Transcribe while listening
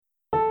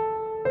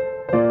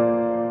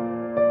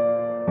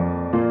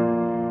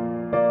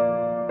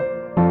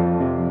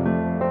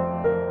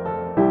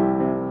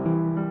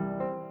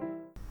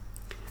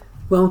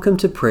Welcome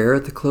to prayer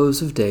at the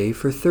close of day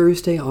for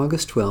Thursday,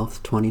 August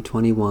 12th,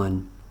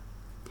 2021.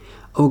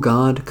 O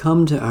God,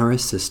 come to our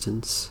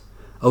assistance.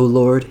 O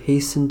Lord,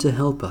 hasten to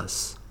help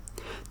us.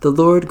 The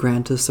Lord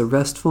grant us a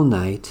restful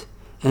night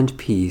and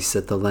peace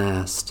at the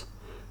last.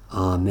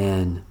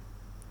 Amen.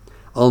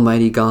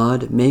 Almighty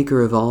God,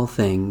 maker of all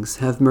things,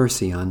 have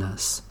mercy on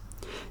us.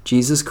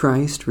 Jesus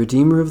Christ,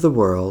 Redeemer of the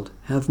world,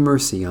 have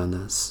mercy on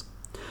us.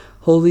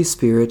 Holy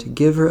Spirit,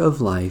 giver of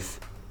life,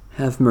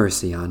 have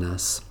mercy on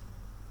us.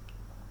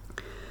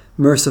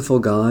 Merciful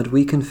God,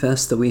 we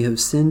confess that we have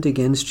sinned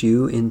against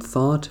you in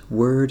thought,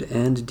 word,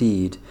 and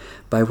deed,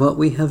 by what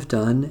we have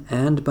done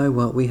and by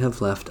what we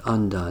have left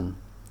undone.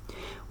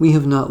 We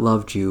have not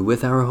loved you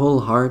with our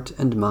whole heart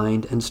and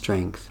mind and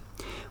strength.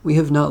 We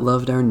have not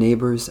loved our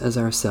neighbors as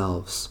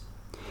ourselves.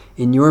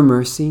 In your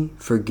mercy,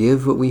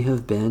 forgive what we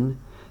have been,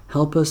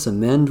 help us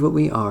amend what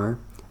we are,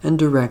 and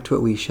direct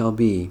what we shall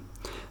be,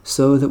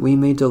 so that we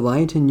may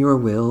delight in your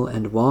will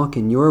and walk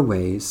in your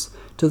ways,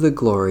 to the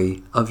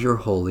glory of your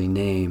holy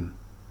name.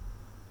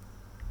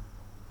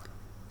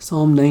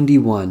 Psalm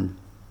 91.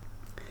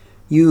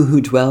 You who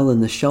dwell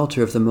in the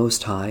shelter of the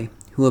Most High,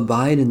 who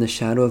abide in the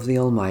shadow of the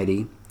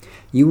Almighty,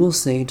 you will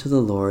say to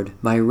the Lord,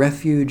 my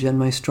refuge and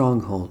my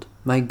stronghold,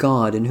 my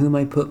God in whom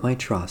I put my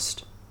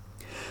trust.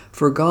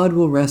 For God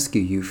will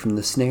rescue you from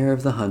the snare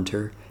of the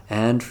hunter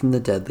and from the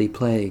deadly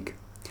plague.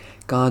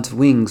 God's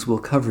wings will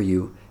cover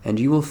you, and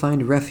you will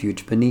find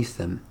refuge beneath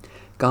them.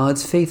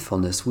 God's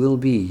faithfulness will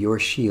be your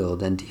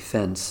shield and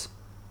defense.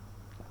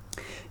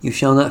 You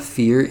shall not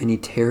fear any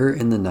terror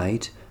in the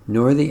night,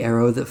 nor the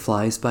arrow that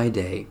flies by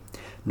day,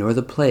 nor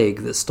the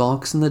plague that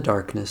stalks in the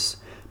darkness,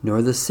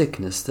 nor the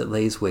sickness that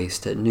lays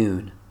waste at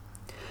noon.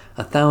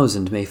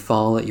 1,000 may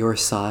fall at your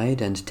side,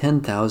 and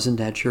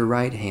 10,000 at your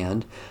right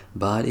hand,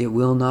 but it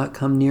will not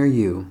come near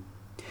you.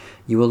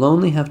 You will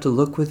only have to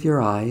look with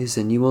your eyes,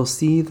 and you will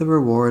see the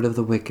reward of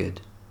the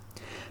wicked.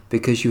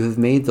 Because you have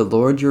made the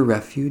Lord your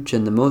refuge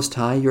and the Most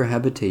High your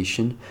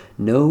habitation,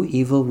 no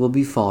evil will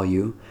befall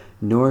you,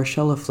 nor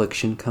shall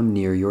affliction come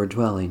near your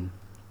dwelling.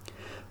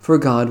 For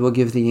God will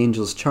give the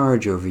angels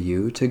charge over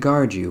you to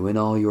guard you in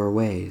all your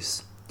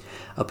ways.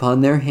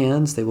 Upon their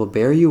hands they will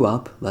bear you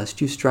up,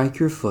 lest you strike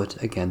your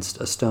foot against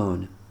a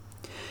stone.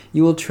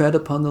 You will tread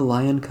upon the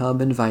lion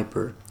cub and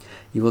viper.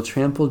 You will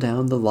trample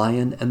down the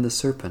lion and the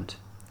serpent.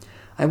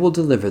 I will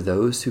deliver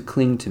those who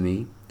cling to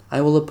me.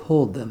 I will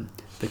uphold them,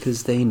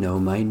 because they know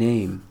my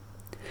name.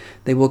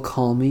 They will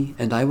call me,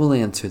 and I will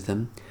answer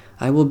them.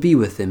 I will be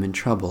with them in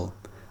trouble.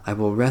 I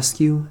will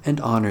rescue and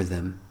honor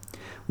them.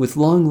 With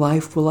long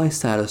life will I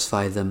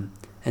satisfy them,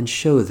 and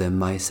show them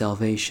my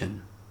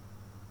salvation.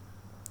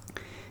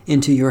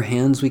 Into your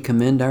hands we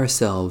commend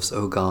ourselves,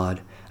 O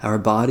God, our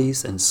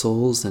bodies and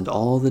souls and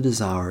all that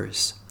is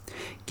ours.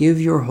 Give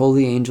your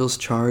holy angels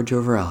charge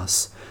over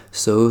us,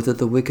 so that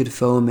the wicked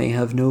foe may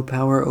have no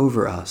power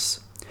over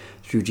us.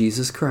 Through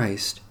Jesus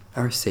Christ,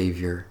 our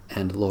Savior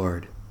and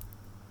Lord.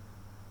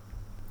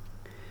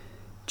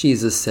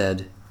 Jesus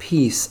said,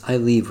 Peace I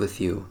leave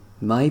with you,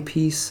 my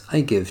peace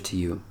I give to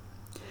you.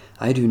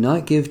 I do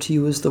not give to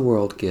you as the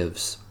world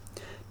gives.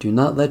 Do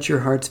not let your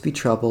hearts be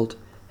troubled,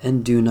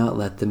 and do not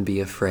let them be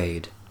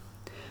afraid.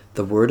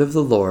 The word of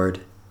the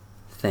Lord.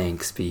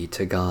 Thanks be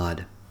to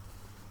God.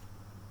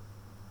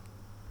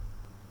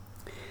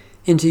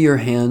 Into your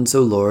hands,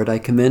 O Lord, I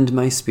commend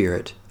my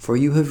spirit, for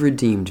you have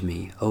redeemed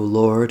me, O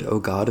Lord, O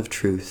God of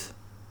truth.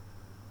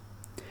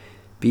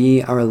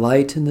 Be our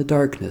light in the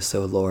darkness,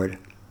 O Lord,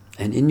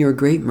 and in your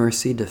great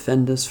mercy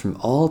defend us from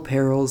all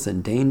perils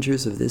and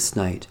dangers of this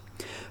night,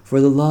 for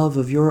the love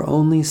of your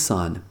only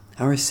Son,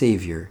 our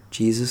Savior,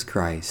 Jesus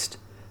Christ.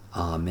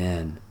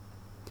 Amen.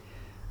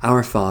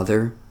 Our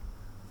Father,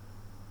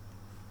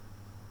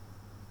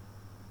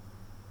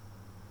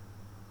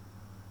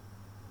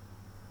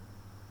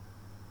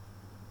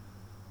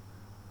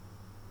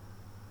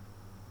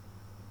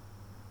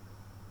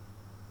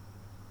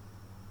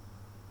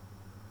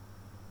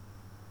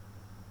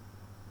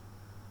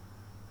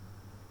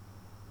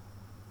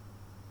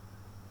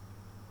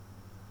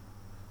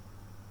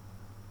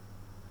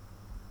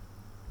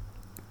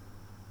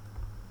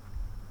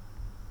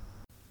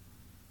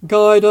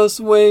 guide us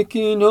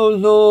waking, O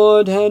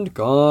Lord, and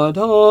guard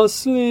us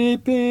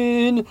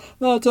sleeping,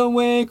 that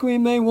awake we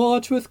may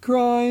watch with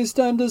Christ,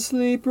 and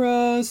asleep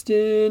rest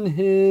in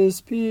his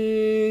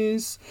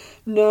peace.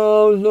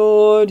 Now,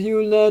 Lord,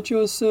 you let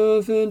your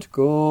servant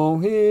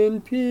go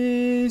in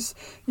peace.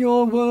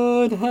 Your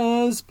word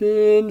has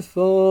been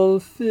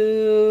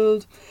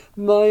fulfilled.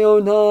 My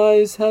own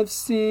eyes have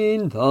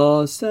seen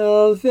the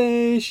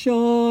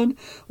salvation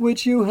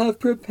which you have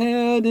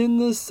prepared in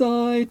the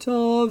sight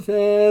of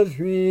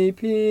every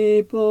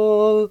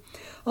people,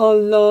 a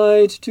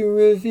light to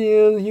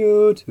reveal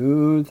you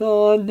to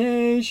the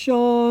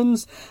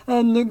nations,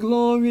 and the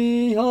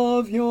glory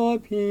of your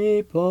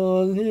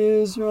people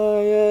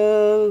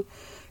Israel.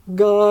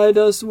 Guide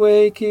us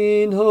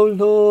waking, O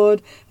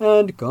Lord,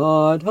 and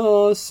guard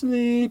us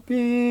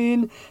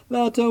sleeping,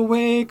 that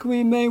awake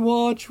we may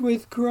watch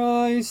with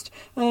Christ,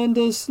 and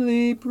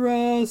asleep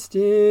rest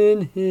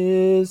in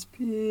his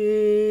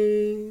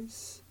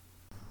peace.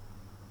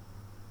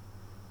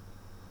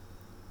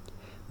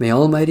 May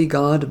Almighty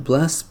God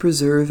bless,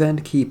 preserve,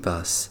 and keep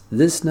us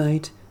this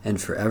night and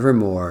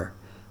forevermore.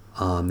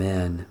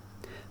 Amen.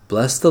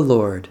 Bless the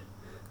Lord.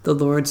 The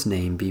Lord's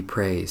name be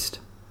praised.